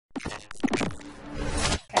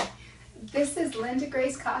This is Linda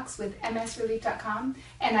Grace Cox with MSRelief.com,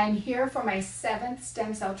 and I'm here for my 7th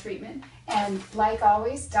stem cell treatment. And like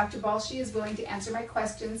always, Dr. Balshi is willing to answer my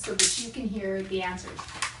questions so that you can hear the answers.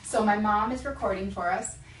 So my mom is recording for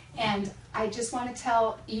us, and I just want to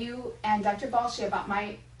tell you and Dr. Balshi about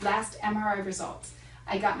my last MRI results.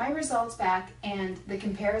 I got my results back, and the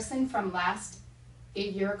comparison from a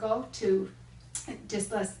year ago to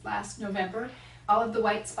just last November, all of the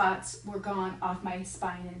white spots were gone off my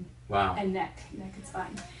spine and neck and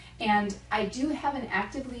spine. And I do have an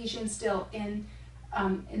active lesion still in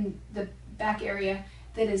the back area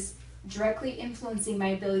that is directly influencing my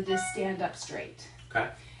ability to stand up straight. Okay.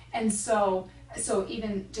 And so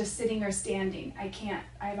even just sitting or standing, I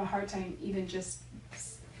have a hard time even just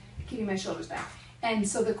keeping my shoulders back. And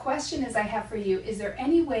so the question I have for you, is there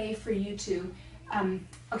any way for you to,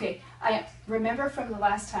 okay, I remember from the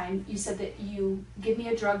last time you said that you give me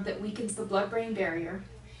a drug that weakens the blood-brain barrier,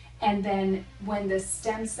 and then when the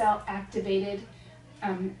stem cell activated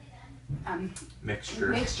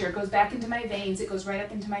mixture goes back into my veins, it goes right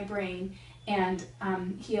up into my brain and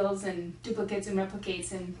heals and duplicates and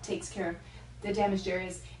replicates and takes care of the damaged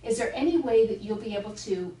areas. Is there any way that you'll be able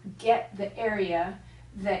to get the area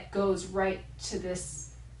that goes right to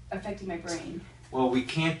this affecting my brain? Well, we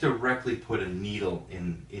can't directly put a needle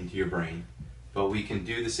into your brain, but we can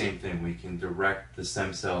do the same thing. We can direct the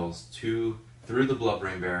stem cells through the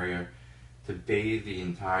blood-brain barrier to bathe the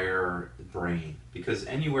entire brain, because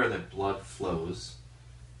anywhere that blood flows,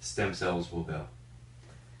 stem cells will go.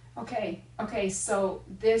 Okay, so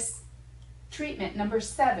this treatment, number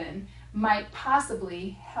 7, might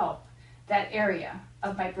possibly help that area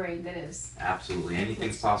of my brain that is... Absolutely.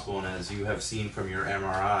 Anything's possible, and as you have seen from your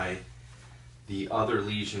MRI, the other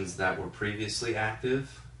lesions that were previously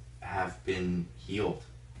active have been healed.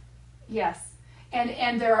 Yes,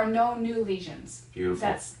 and there are no new lesions. Beautiful.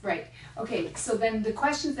 That's right. Okay, so then the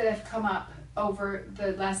questions that have come up over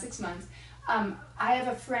the last 6 months, I have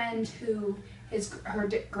a friend who her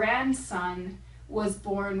grandson was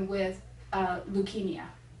born with leukemia.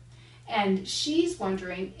 And she's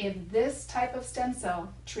wondering if this type of stem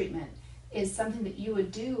cell treatment is something that you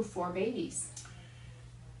would do for babies.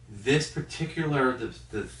 This particular,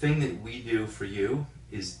 the thing that we do for you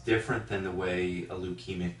is different than the way a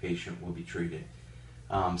leukemic patient will be treated.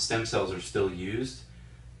 Stem cells are still used,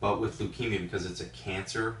 but with leukemia, because it's a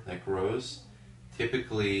cancer that grows,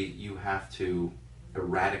 typically you have to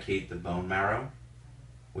eradicate the bone marrow,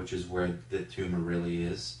 which is where the tumor really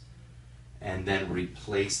is, and then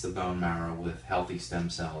replace the bone marrow with healthy stem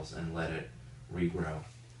cells and let it regrow.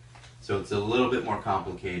 So it's a little bit more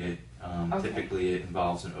complicated. Okay. Typically it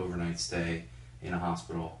involves an overnight stay in a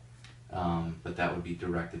hospital, but that would be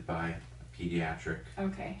directed by a pediatric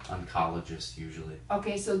oncologist usually.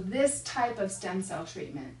 Okay, so this type of stem cell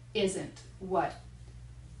treatment isn't what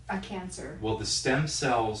a cancer... Well, the stem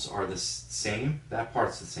cells are the same, that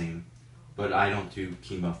part's the same, but I don't do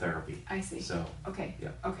chemotherapy. I see. So, okay, yeah.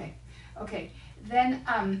 Okay, then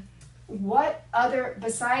what other,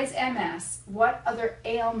 besides MS, what other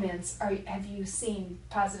ailments have you seen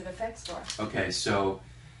positive effects for? Okay, so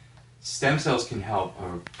stem cells can help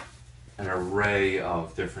an array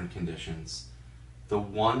of different conditions. The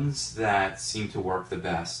ones that seem to work the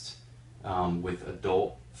best with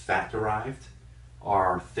adult fat-derived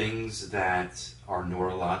are things that are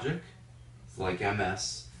neurologic, like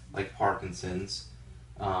MS, like Parkinson's,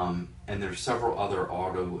 and there's several other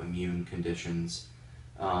autoimmune conditions.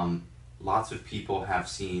 Lots of people have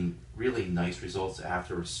seen really nice results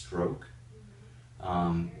after a stroke,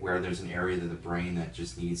 where there's an area of the brain that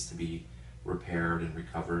just needs to be repaired and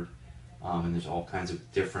recovered. And there's all kinds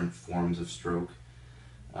of different forms of stroke,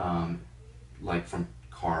 like from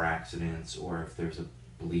car accidents or if there's a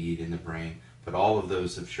bleed in the brain. But all of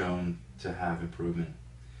those have shown to have improvement.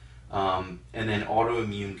 And then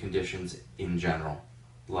autoimmune conditions in general,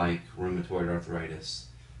 like rheumatoid arthritis,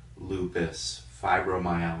 lupus,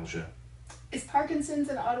 fibromyalgia. Is Parkinson's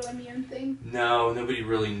an autoimmune thing? No, nobody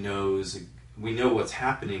really knows. We know what's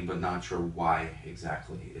happening, but not sure why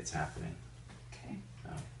exactly it's happening. Okay.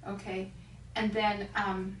 No. Okay. And then,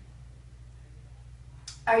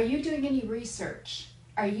 are you doing any research?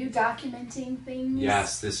 Are you documenting things?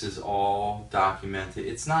 Yes, this is all documented.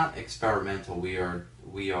 It's not experimental.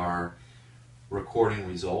 We are recording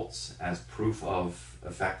results as proof of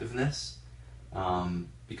effectiveness,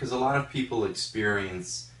 because a lot of people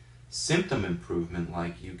experience symptom improvement,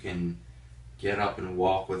 like you can get up and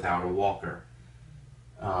walk without a walker,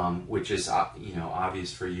 which is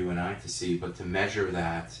obvious for you and I to see, but to measure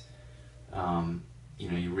that,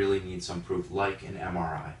 you really need some proof, like an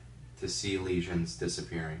MRI, to see lesions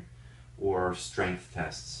disappearing, or strength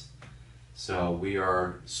tests. So we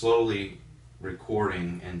are slowly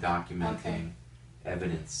recording and documenting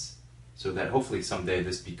evidence so that hopefully someday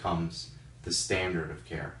this becomes the standard of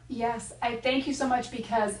care. Yes, I thank you so much,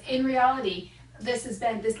 because in reality, this has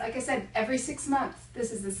been, like I said, every 6 months.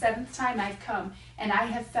 This is the 7th time I've come, and I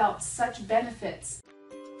have felt such benefits.